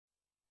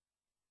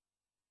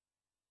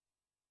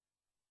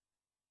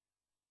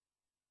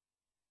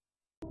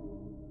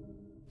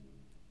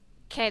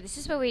Okay, this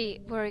is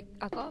where I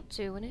got up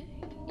to, wasn't it?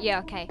 Yeah,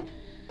 okay.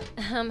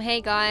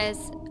 Hey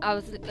guys, I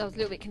was a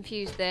little bit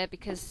confused there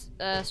because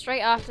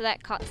straight after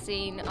that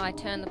cutscene, I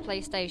turned the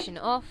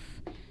PlayStation off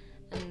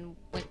and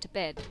went to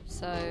bed.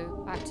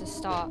 So I had to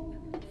start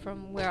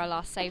from where I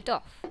last saved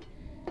off.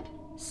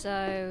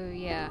 So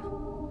yeah.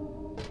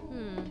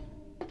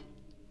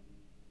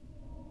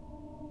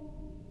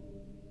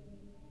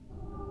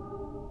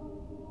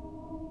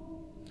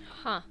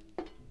 Huh.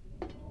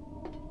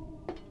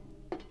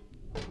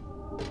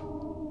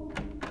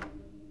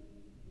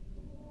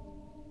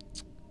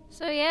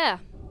 So yeah.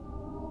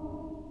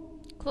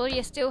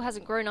 Claudia still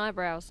hasn't grown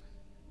eyebrows.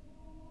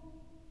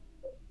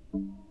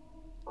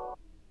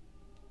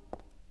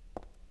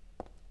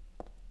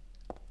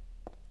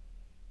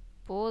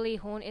 Poorly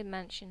haunted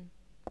mansion.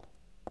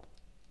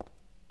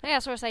 Hey, I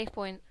saw a save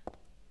point.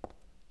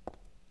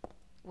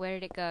 Where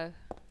did it go?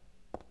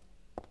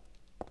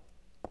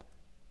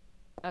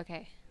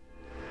 Okay.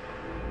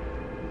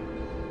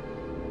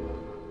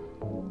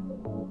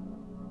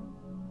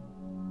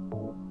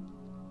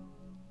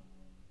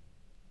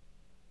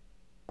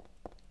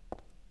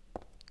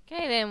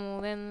 Okay then,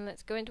 well then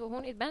let's go into a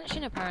haunted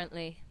mansion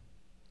apparently.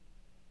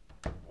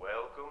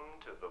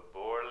 Welcome to the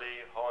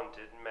Borley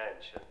Haunted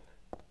Mansion.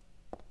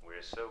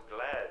 We're so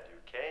glad you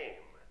came.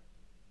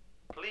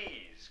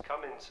 Please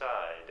come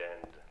inside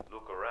and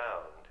look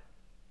around.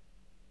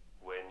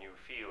 When you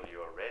feel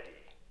you're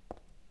ready,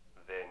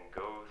 then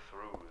go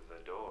through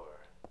the door.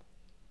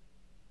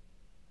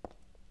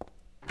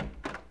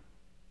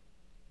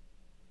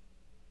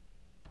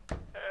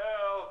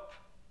 Help!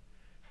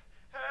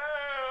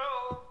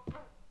 Help!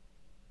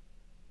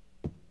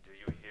 Do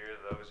you hear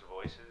those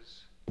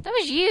voices? That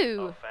was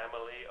you! A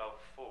family of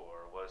 4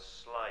 was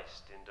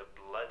sliced into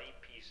bloody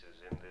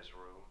pieces in this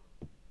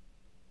room.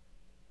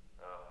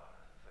 Ah,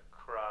 the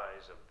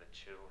cries of the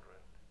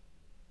children.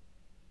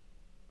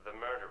 The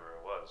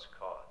murderer was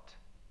caught.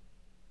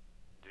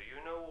 Do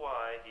you know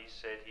why he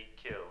said he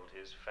killed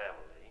his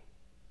family?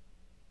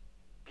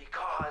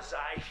 Because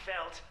I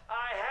felt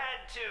I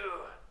had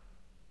to!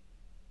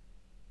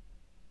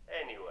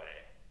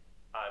 Anyway,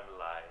 I'm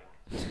lying.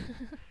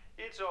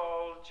 It's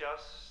all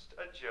just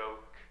a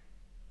joke.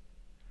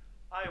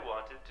 I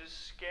wanted to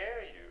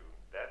scare you,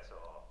 that's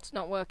all. It's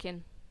not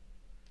working.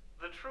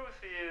 The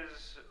truth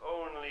is,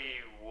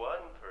 only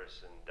one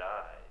person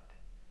died.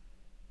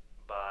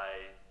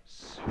 By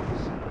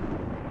suicide.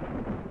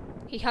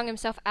 He hung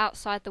himself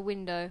outside the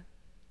window.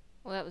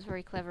 Well, that was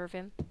very clever of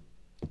him.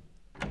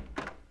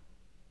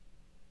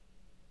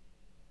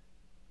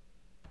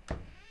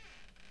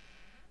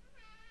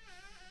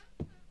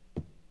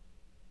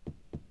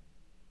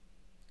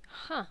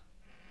 Huh.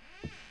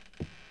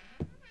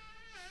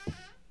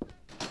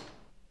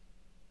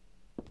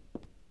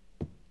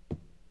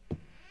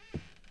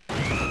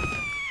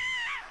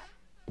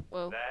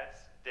 Whoa.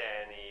 That's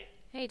Danny.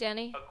 Hey,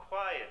 Danny. A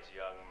quiet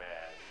young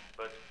man,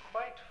 but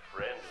quite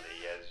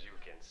friendly as you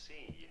can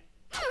see.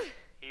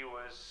 He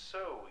was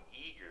so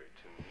eager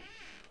to meet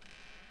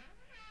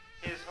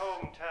you. His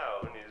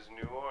hometown is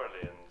New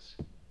Orleans,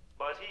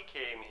 but he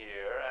came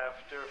here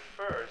after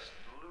first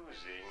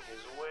losing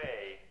his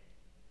way.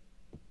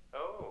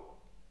 Oh,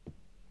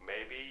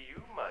 maybe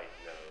you might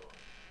know.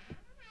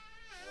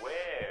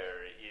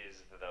 Where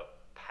is the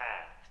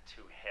path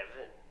to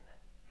heaven?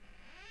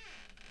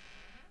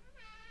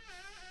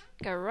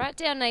 Go right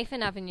down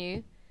Nathan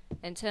Avenue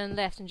and turn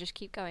left and just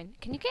keep going.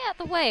 Can you get out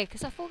the way?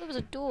 Because I thought there was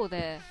a door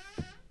there.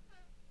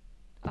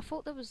 I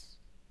thought there was...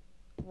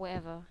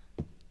 whatever.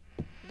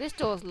 This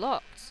door's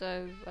locked,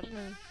 so I don't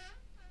know.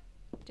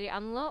 Did it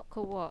unlock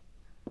or what?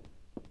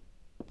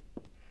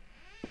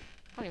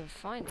 Can't even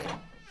find it.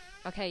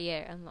 Okay,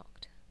 yeah,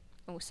 unlocked.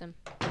 Awesome.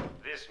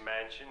 This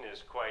mansion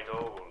is quite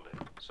old,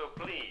 so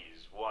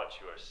please watch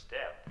your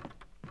step.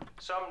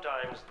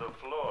 Sometimes the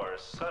floor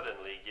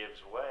suddenly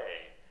gives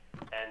way,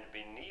 and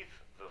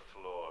beneath the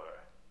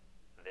floor,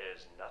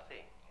 there's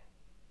nothing.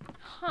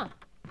 Huh.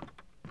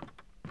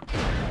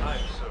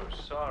 I'm so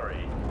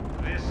sorry.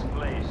 This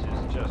place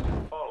is just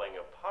falling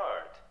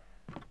apart.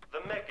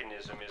 The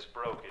mechanism is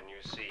broken,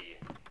 you see.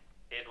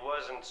 It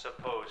wasn't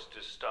supposed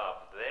to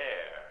stop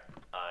there,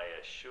 I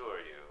assure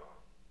you.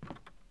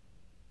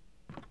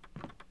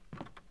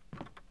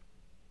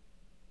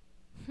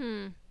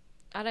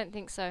 I don't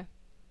think so.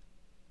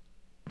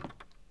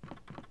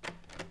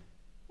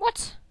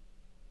 What?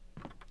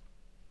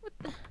 What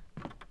the...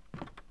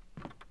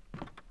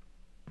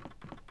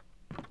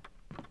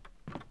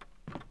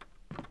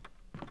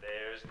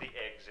 There's the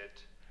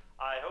exit.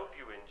 I hope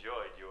you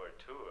enjoyed your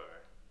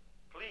tour.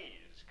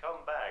 Please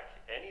come back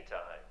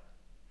anytime.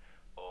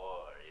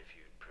 Or if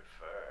you'd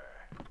prefer,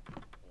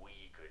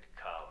 we could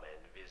come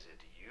and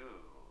visit you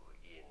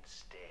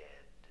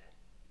instead.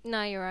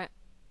 No, you're right.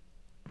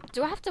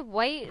 Do I have to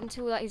wait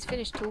until like he's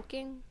finished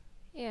talking?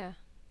 Yeah.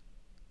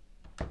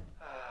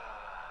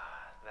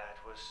 That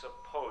was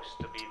supposed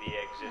to be the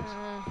exit.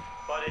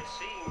 But it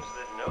seems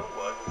that no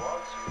one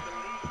wants you to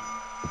leave.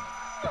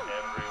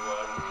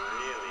 Everyone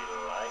really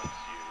likes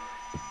you.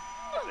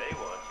 They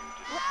want you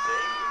to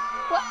stay with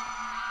them What?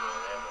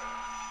 forever.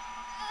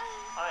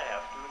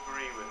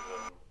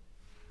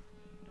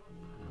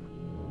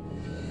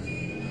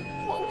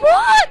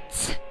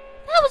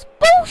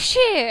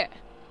 bullshit!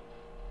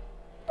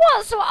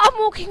 What? So I'm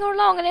walking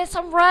along and then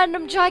some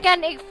random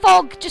gigantic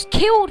fog just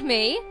killed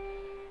me?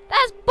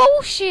 That's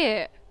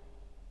bullshit!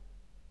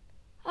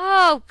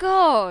 Oh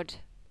god.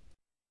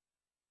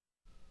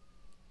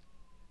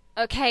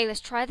 Okay, let's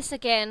try this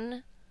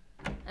again.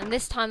 And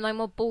this time no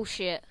more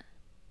bullshit.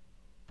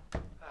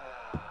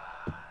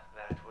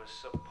 That was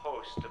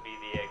supposed to be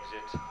the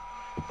exit.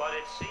 But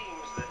it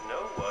seems that no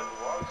one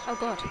wants Oh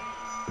god. to leave.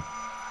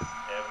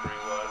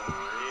 Everyone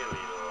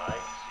really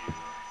likes you.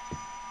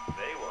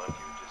 They want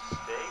you to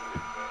stay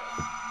with them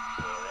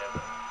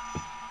forever.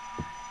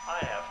 I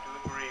have to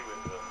agree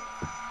with them.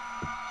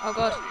 Oh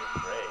god. Don't be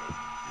afraid.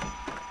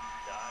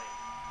 Die.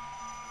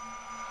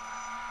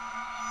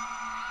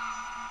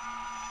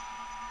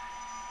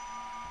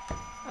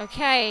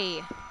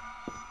 Okay.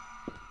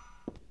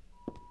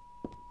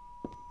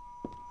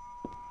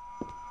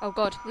 Oh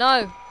god,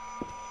 no!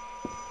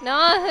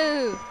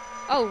 No!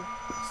 Oh,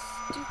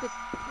 stupid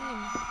thing.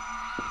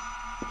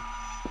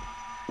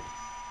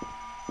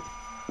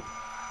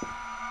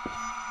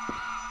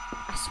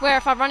 I swear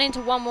if I run into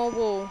one more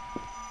wall.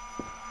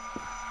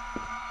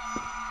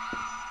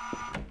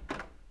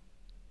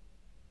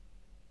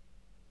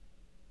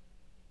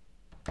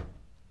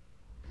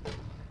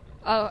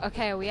 Oh,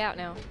 okay, are we out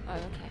now? Oh,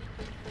 okay.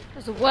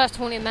 That's the worst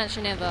haunted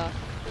mansion ever.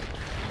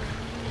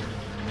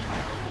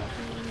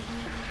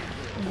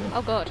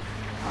 Oh god.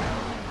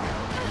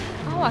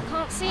 Oh, I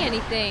can't see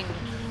anything.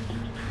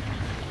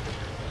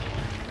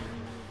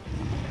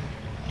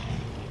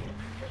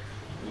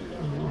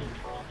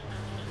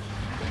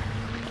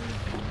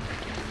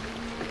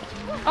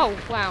 Oh,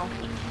 wow.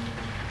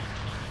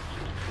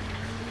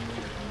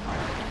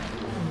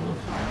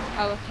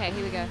 Oh, okay,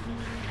 here we go.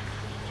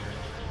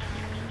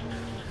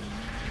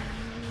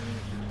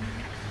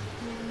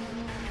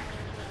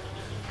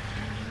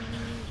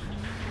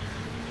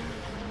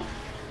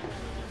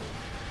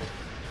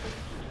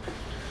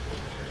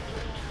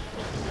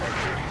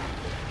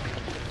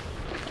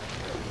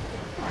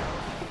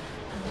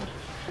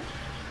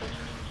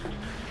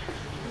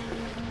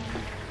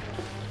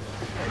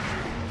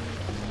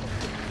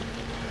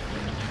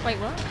 Wait,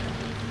 what?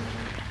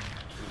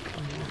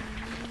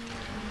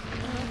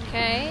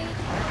 Okay.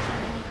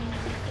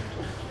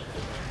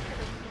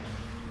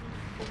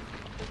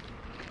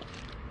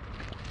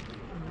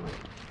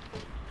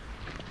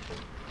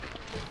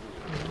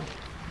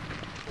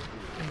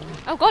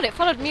 Oh god, it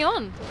followed me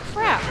on.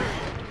 Crap.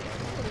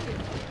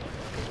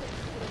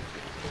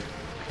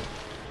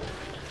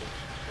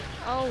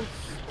 Oh,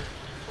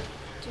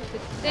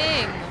 stupid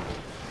thing.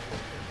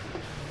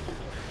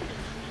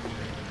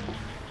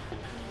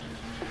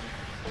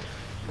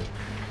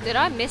 Did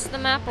I miss the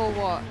map or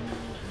what?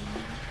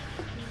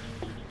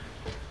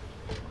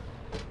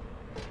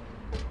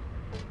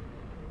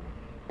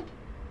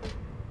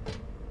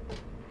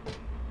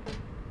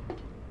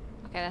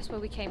 Okay, that's where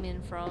we came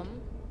in from.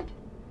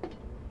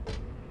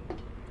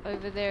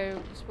 Over there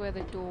was where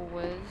the door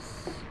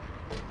was.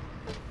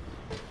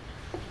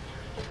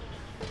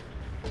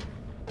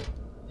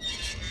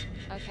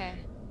 Okay.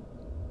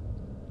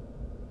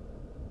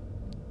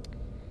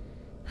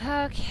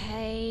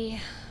 Okay.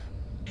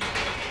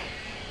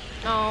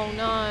 Oh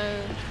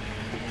no.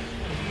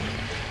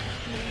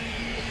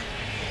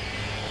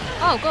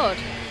 Oh god.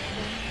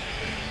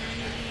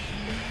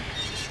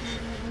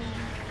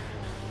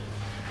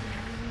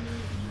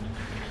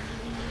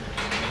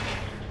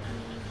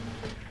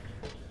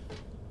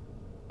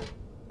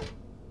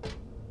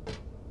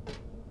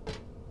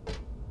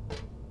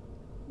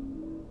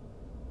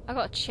 I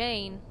got a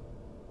chain.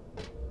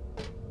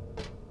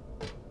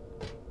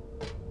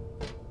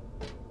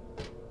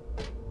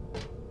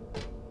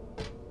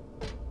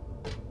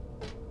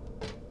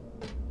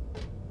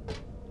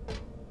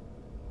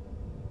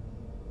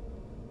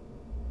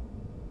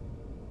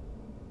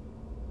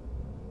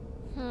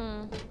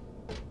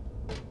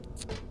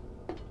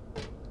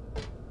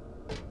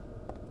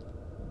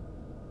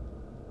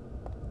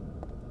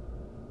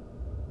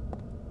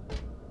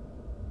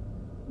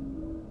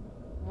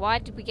 Why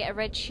did we get a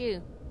red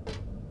shoe?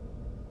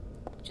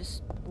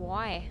 Just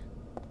why?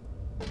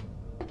 I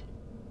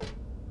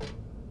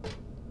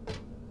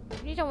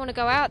really don't want to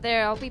go out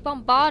there. I'll be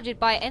bombarded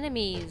by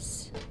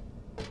enemies.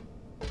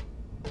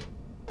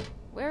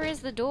 Where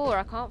is the door?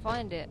 I can't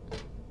find it.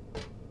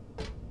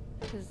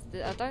 Because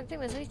I don't think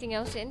there's anything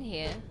else in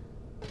here.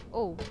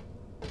 Oh.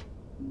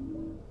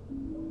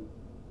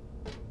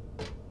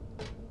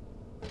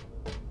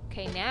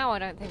 Okay, now I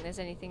don't think there's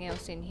anything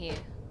else in here.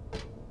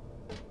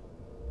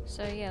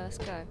 So yeah, let's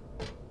go.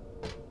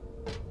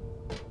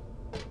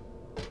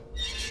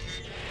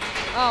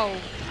 Oh.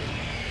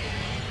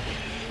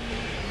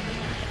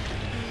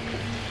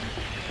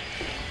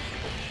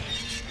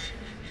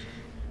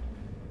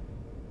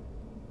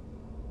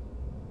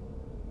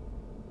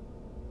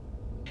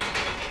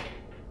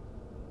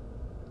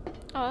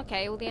 Oh,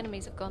 okay, all the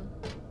enemies have gone.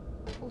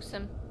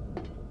 Awesome.